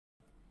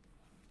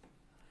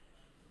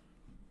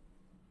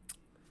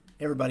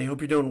Hey everybody, hope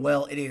you're doing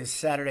well. It is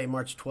Saturday,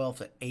 March 12th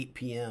at 8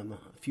 p.m.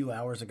 A few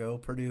hours ago,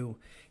 Purdue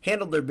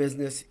handled their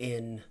business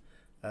in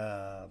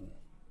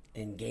Gainbridge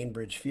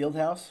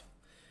Fieldhouse,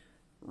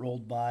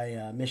 rolled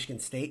by Michigan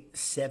State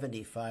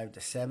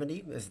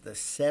 75-70. This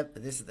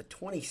is the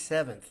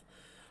 27th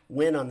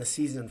win on the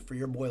season for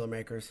your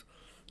Boilermakers.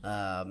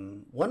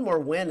 One more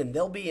win, and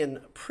they'll be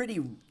in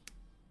pretty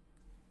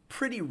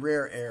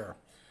rare air.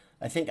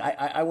 I think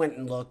I went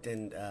and looked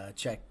and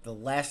checked the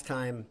last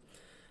time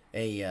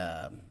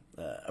a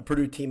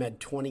Purdue team had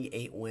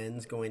 28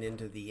 wins going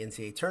into the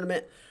NCAA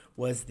tournament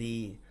was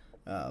the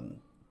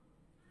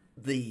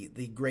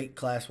great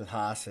class with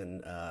Haas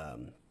and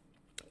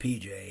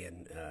PJ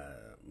and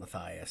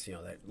Matthias,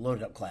 that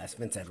loaded up class,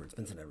 Vincent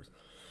Edwards.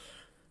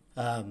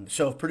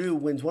 So if Purdue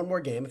wins one more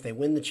game, if they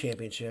win the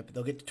championship,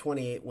 they'll get to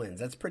 28 wins.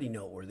 That's pretty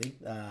noteworthy.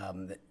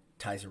 That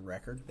ties a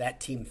record. That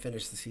team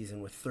finished the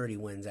season with 30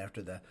 wins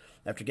after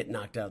getting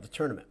knocked out of the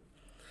tournament.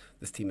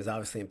 This team is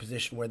obviously in a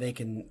position where they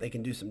can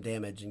do some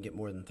damage and get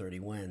more than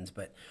 30 wins.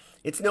 But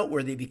it's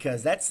noteworthy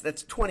because that's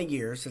 20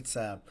 years. It's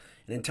an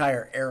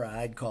entire era,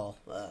 I'd call,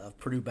 of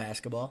Purdue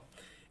basketball.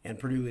 And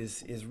Purdue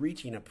is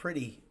reaching a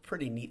pretty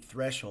neat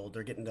threshold.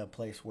 They're getting to a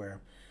place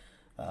where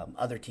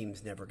other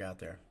teams never got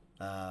there.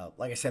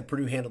 Like I said,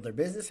 Purdue handled their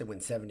business. It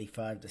went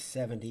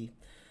 75-70.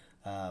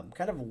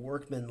 Kind of a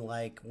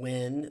workmanlike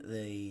win.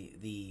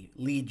 The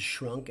lead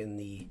shrunk in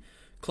the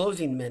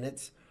closing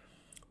minutes,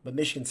 but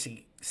Michigan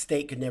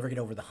State could never get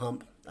over the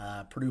hump.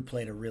 Purdue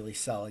played a really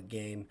solid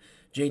game.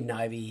 Jaden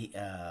Ivey,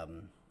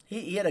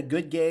 he had a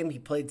good game.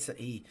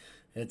 He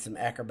had some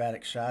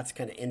acrobatic shots,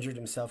 kind of injured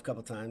himself a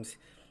couple times.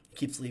 He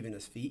keeps leaving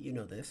his feet. You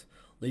know this.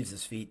 Leaves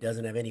his feet,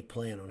 doesn't have any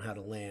plan on how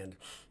to land.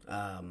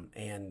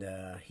 And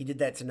he did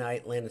that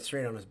tonight, landed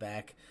straight on his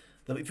back.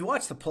 Though if you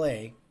watch the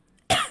play,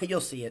 you'll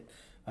see it.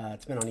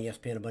 It's been on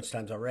ESPN a bunch of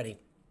times already.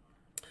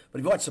 But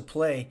if you watch the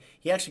play,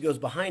 he actually goes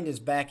behind his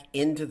back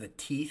into the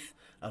teeth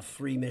of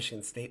 3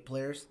 Michigan State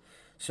players.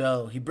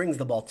 So he brings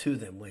the ball to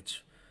them,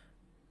 which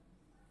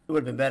it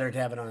would have been better to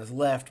have it on his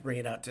left, bring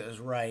it out to his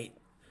right,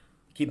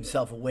 keep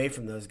himself away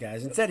from those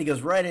guys. Instead, he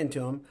goes right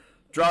into him,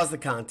 draws the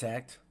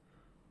contact,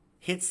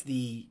 hits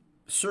the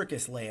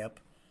circus layup,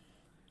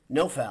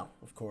 no foul,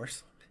 of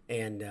course,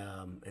 and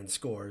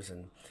scores.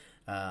 And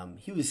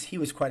he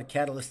was quite a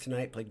catalyst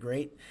tonight. Played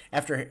great.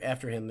 After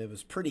him, it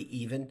was pretty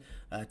even.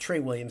 Trey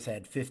Williams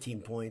had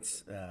 15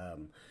 points.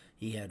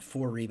 He had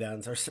 7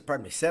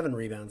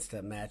 rebounds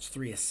to match,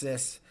 3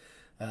 assists.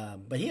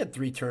 But he had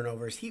 3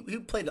 turnovers. He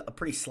played a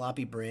pretty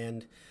sloppy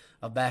brand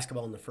of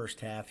basketball in the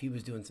first half. He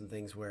was doing some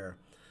things where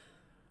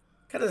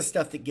kind of the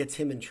stuff that gets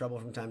him in trouble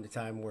from time to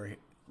time, where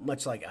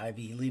much like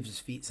Ivy, he leaves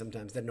his feet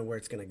sometimes, doesn't know where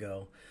it's going to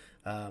go.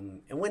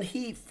 And when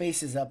he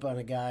faces up on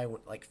a guy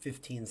like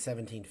 15,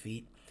 17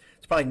 feet,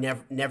 it's probably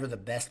never the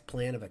best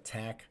plan of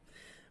attack.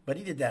 But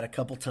he did that a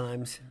couple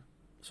times.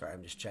 Sorry,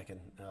 I'm just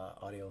checking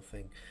audio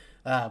thing.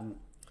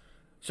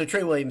 So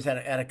Trey Williams had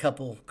a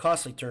couple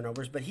costly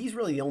turnovers, but he's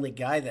really the only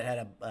guy that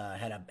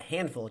had a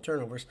handful of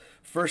turnovers.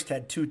 First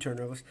had 2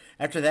 turnovers.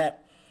 After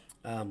that,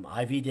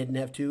 Ivy didn't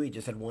have 2. He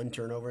just had 1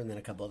 turnover, and then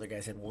a couple other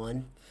guys had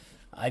 1.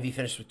 Ivy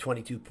finished with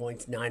 22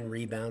 points, 9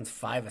 rebounds,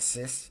 5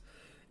 assists.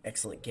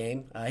 Excellent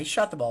game. He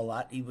shot the ball a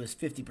lot. He was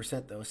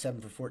 50% though, 7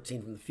 for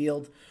 14 from the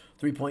field,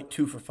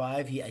 3.2 for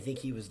 5. I think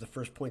he was the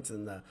first points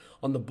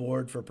on the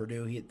board for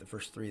Purdue. He hit the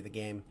first 3 of the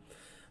game.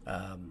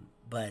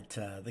 But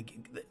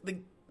the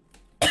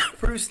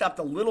Purdue stopped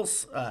a little.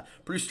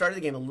 Purdue started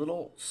the game a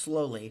little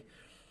slowly,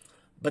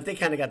 but they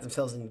kind of got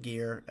themselves in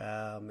gear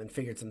and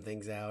figured some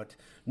things out.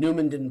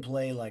 Newman didn't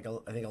play like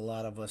I think a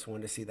lot of us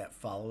wanted to see that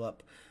follow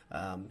up.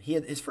 He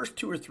had his first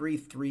 2 or 3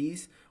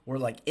 threes were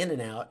like in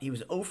and out. He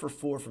was 0 for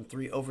 4 from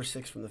 3, 0 for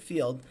 6 from the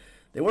field.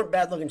 They weren't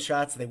bad looking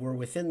shots. They were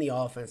within the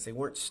offense. They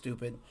weren't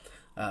stupid.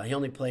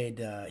 He played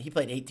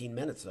 18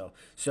 minutes though,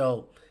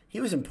 so he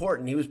was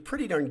important. He was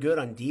pretty darn good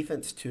on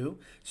defense too.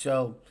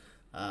 So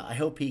I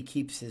hope he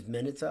keeps his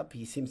minutes up.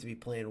 He seems to be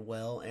playing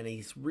well, and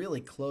he's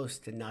really close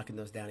to knocking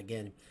those down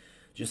again,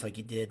 just like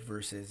he did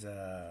versus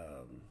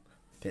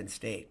Penn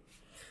State.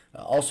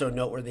 Also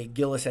noteworthy,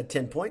 Gillis had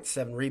 10 points,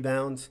 7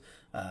 rebounds.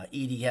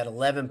 Edey had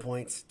 11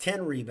 points,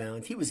 10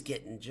 rebounds. He was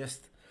getting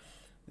just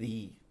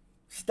the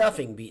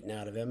stuffing beaten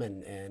out of him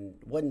and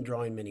wasn't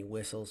drawing many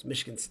whistles.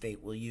 Michigan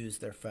State will use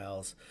their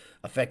fouls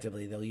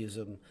effectively. They'll use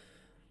them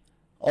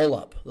all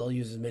up. They'll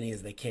use as many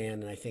as they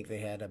can, and I think they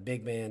had a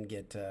big man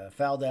get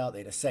fouled out. They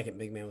had a second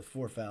big man with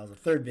 4 fouls, a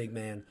third big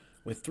man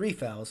with 3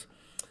 fouls.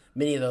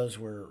 Many of those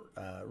were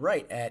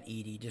right at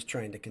Edey, just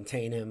trying to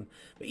contain him,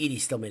 but Edey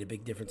still made a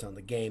big difference on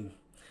the game.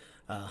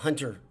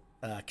 Hunter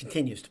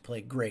continues to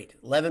play great.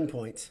 11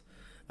 points,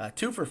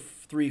 2 for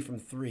 3 from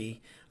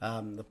 3.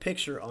 The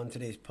picture on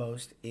today's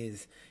post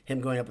is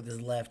him going up with his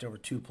left over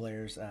 2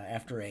 players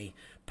after a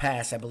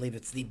pass. I believe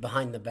it's the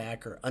behind the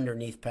back or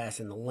underneath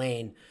pass in the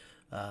lane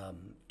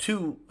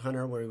to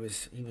Hunter, where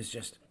he was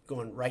just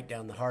going right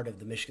down the heart of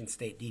the Michigan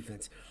State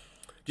defense.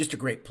 just a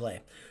great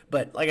play.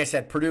 But like I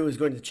said, Purdue is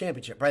going to the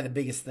championship, probably the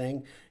biggest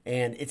thing.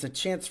 And it's a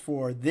chance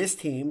for this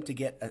team to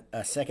get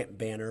a second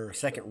banner or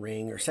second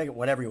ring or second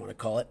whatever you want to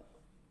call it.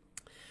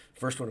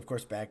 First one, of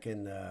course, back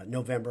in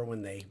November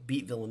when they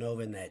beat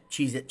Villanova in that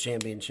Cheez-It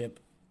championship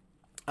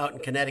out in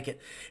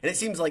Connecticut. And it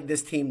seems like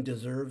this team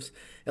deserves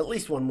at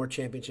least one more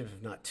championship,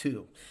 if not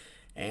two.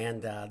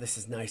 And this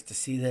is nice to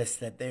see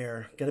that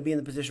they're going to be in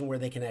the position where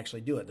they can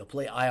actually do it. They'll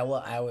play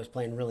Iowa. Iowa's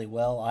playing really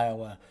well.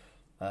 Iowa,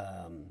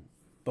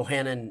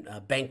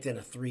 Bohannon banked in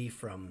a three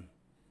from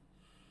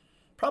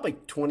probably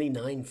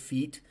 29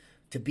 feet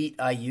to beat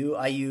IU.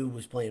 IU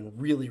was playing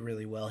really,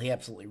 really well. He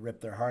absolutely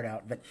ripped their heart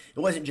out. But it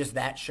wasn't just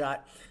that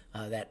shot,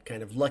 that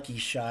kind of lucky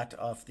shot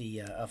off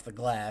the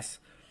glass.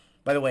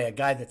 By the way, a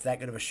guy that's that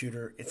good of a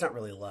shooter, it's not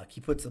really luck. He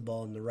puts the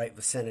ball in the right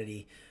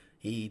vicinity.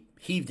 He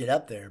heaved it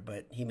up there,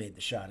 but he made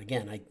the shot.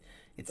 Again,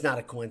 it's not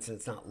a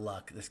coincidence, not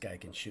luck. This guy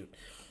can shoot.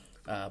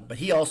 But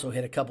he also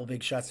hit a couple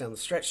big shots down the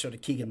stretch, so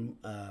did Keegan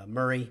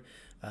Murray.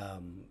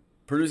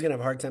 Purdue's going to have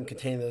a hard time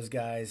containing those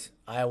guys.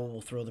 Iowa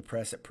will throw the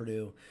press at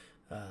Purdue.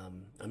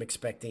 I'm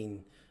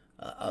expecting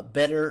a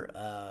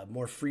better,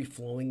 more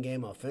free-flowing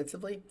game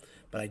offensively,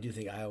 but I do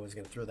think Iowa's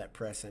going to throw that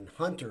press, and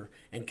Hunter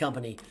and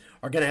company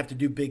are going to have to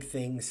do big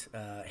things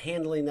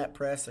handling that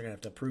press. They're going to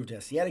have to prove to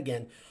us yet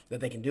again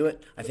that they can do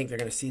it. I think they're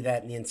going to see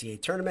that in the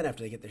NCAA tournament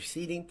after they get their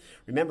seeding.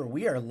 Remember,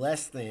 we are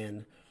less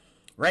than,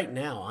 right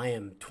now, I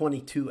am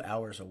 22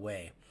 hours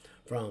away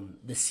from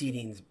the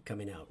seedings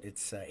coming out.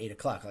 It's 8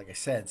 o'clock, like I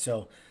said.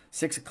 So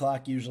 6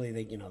 o'clock, usually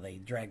they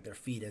drag their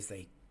feet as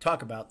they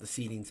talk about the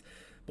seedings.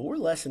 But we're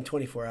less than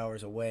 24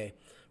 hours away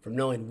from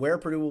knowing where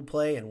Purdue will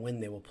play and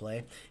when they will play.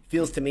 It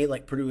feels to me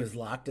like Purdue is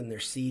locked in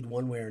their seed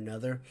one way or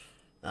another.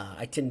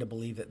 I tend to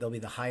believe that they'll be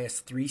the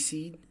highest 3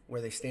 seed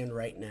where they stand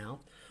right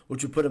now,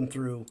 which would put them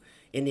through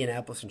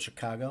Indianapolis and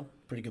Chicago.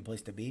 Pretty good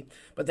place to be.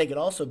 But they could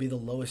also be the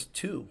lowest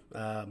 2.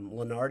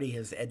 Lunardi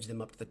has edged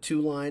them up to the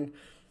 2 line.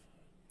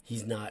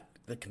 He's not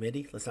the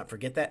committee, let's not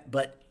forget that,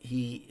 but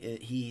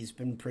he's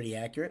been pretty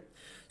accurate.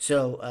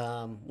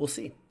 So we'll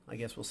see. I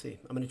guess we'll see.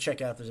 I'm going to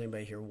check out if there's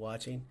anybody here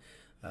watching.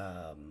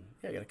 I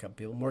got a couple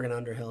people. Morgan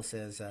Underhill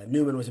says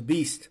Newman was a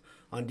beast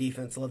on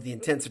defense. Love the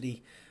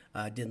intensity.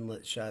 Didn't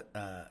let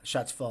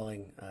shots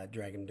falling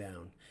drag him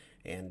down,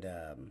 and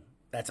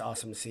that's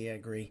awesome to see. I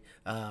agree.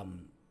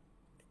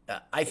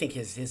 I think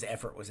his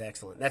effort was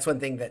excellent. That's one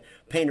thing that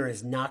Painter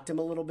has knocked him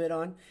a little bit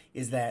on,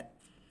 is that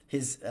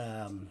his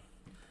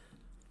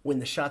when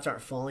the shots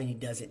aren't falling, he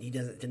doesn't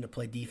tend to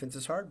play defense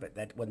as hard, but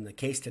that wasn't the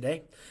case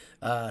today.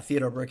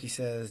 Theodore Berkey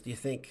says, do you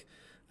think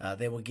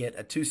they will get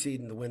a 2 seed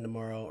in the win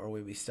tomorrow, or will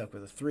we be stuck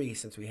with a 3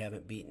 since we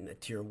haven't beaten a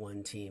Tier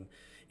 1 team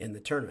in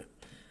the tournament?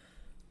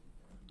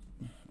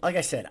 Like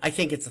I said, I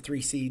think it's a 3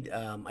 seed.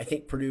 I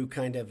think Purdue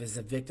kind of is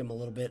a victim a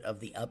little bit of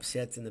the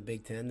upsets in the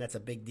Big Ten. That's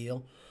a big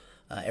deal.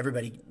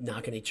 Everybody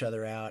knocking each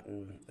other out,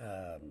 and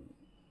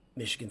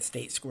Michigan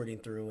State squirting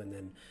through, and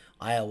then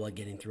Iowa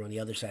getting through on the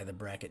other side of the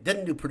bracket.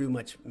 Didn't do Purdue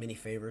many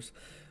favors.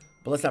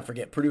 But let's not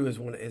forget, Purdue has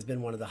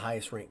been one of the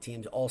highest ranked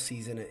teams all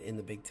season in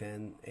the Big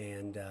Ten.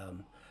 And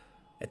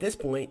at this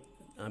point,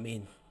 I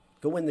mean,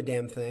 go win the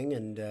damn thing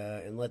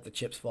and let the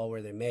chips fall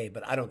where they may.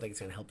 But I don't think it's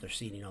going to help their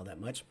seeding all that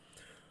much.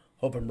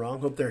 Hope I'm wrong.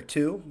 Hope they're a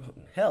 2.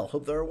 Hell,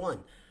 hope they're a 1.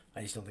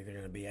 I just don't think they're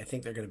going to be. I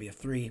think they're going to be a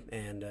 3.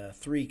 And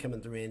 3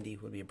 coming through Indy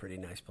would be a pretty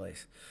nice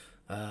place.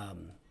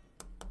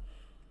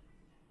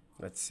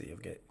 Let's see. I'll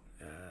get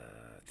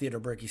Theodore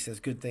Berkey says,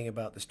 good thing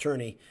about this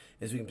tourney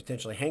is we can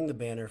potentially hang the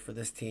banner for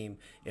this team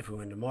if we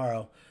win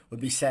tomorrow. Would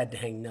be sad to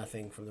hang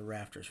nothing from the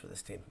rafters for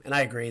this team. And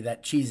I agree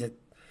that Cheez-It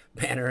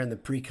banner in the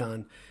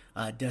pre-con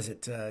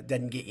doesn't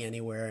get you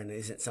anywhere and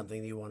isn't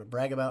something that you want to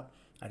brag about.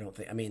 I don't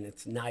think. I mean,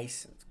 it's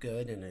nice, it's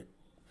good, and it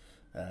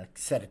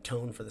set a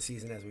tone for the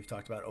season, as we've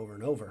talked about over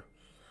and over.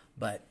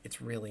 But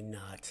it's really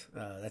not.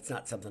 That's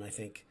not something I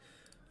think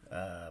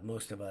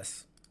most of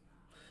us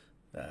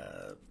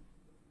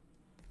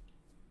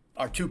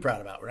are too proud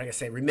about. We're not going to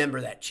say,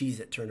 remember that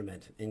Cheez-It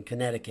tournament in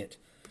Connecticut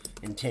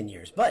in 10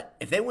 years. But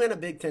if they win a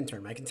Big Ten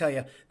tournament, I can tell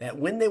you that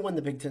when they won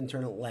the Big Ten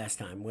tournament last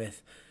time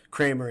with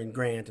Kramer and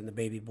Grant and the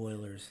Baby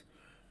Boilers,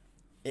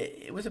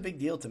 it was a big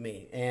deal to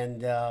me.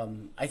 And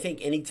I think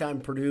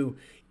anytime Purdue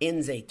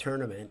ends a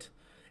tournament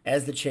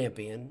as the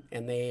champion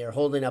and they are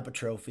holding up a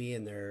trophy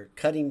and they're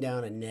cutting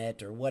down a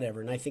net or whatever,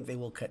 and I think they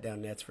will cut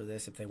down nets for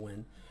this if they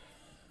win,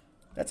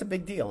 that's a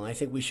big deal. And I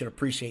think we should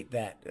appreciate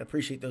that,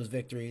 appreciate those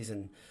victories,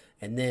 and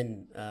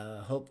then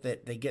hope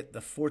that they get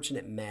the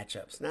fortunate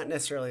matchups, not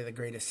necessarily the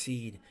greatest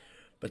seed,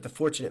 but the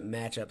fortunate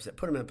matchups that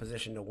put them in a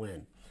position to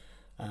win.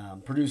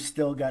 Purdue's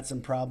still got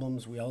some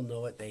problems. We all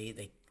know it.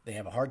 They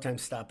have a hard time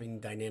stopping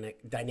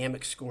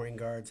dynamic scoring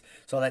guards.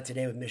 Saw that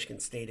today with Michigan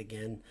State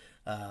again.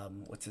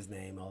 What's his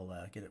name?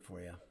 I'll get it for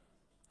you.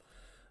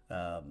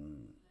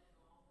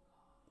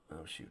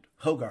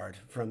 Hogard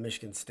from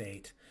Michigan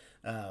State.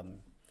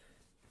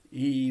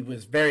 He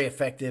was very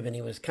effective, and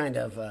he was kind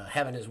of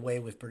having his way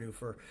with Purdue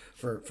for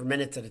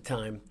minutes at a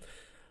time.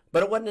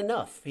 But it wasn't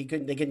enough. They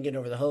couldn't get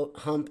over the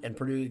hump, and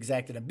Purdue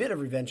exacted a bit of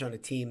revenge on a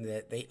team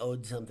that they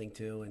owed something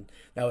to, and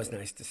that was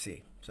nice to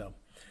see. So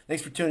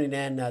Thanks for tuning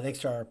in. Thanks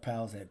to our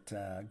pals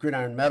at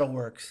Gridiron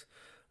Metalworks,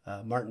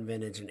 Martin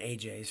Vintage, and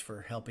AJ's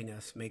for helping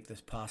us make this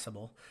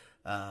possible.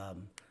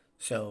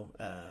 So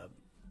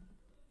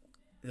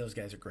those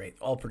guys are great.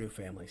 All Purdue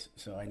families.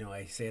 So I know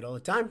I say it all the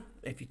time.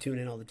 If you tune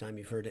in all the time,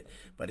 you've heard it.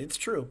 But it's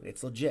true.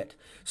 It's legit.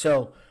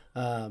 So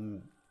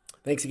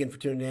thanks again for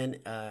tuning in.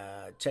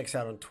 Check us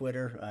out on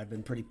Twitter. I've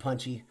been pretty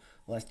punchy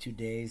the last 2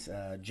 days.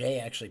 Jay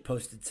actually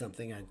posted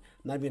something. I'm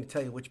not even going to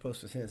tell you which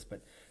post was his,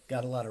 but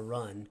got a lot of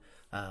run.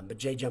 But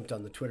Jay jumped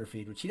on the Twitter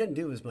feed, which he doesn't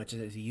do as much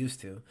as he used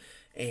to.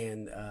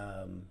 And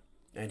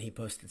he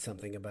posted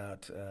something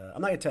about,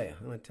 I'm not going to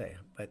tell you,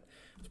 but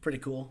it's pretty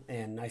cool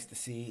and nice to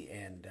see.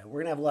 And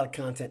we're going to have a lot of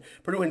content.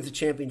 Purdue wins the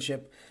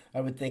championship.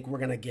 I would think we're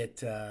going to get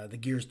the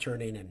gears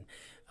turning, and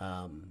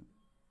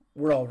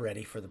we're all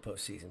ready for the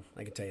postseason.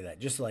 I can tell you that,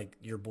 just like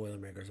your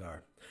Boilermakers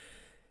are.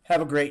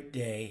 Have a great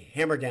day.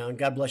 Hammer down.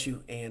 God bless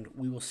you. And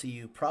we will see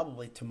you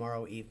probably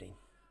tomorrow evening.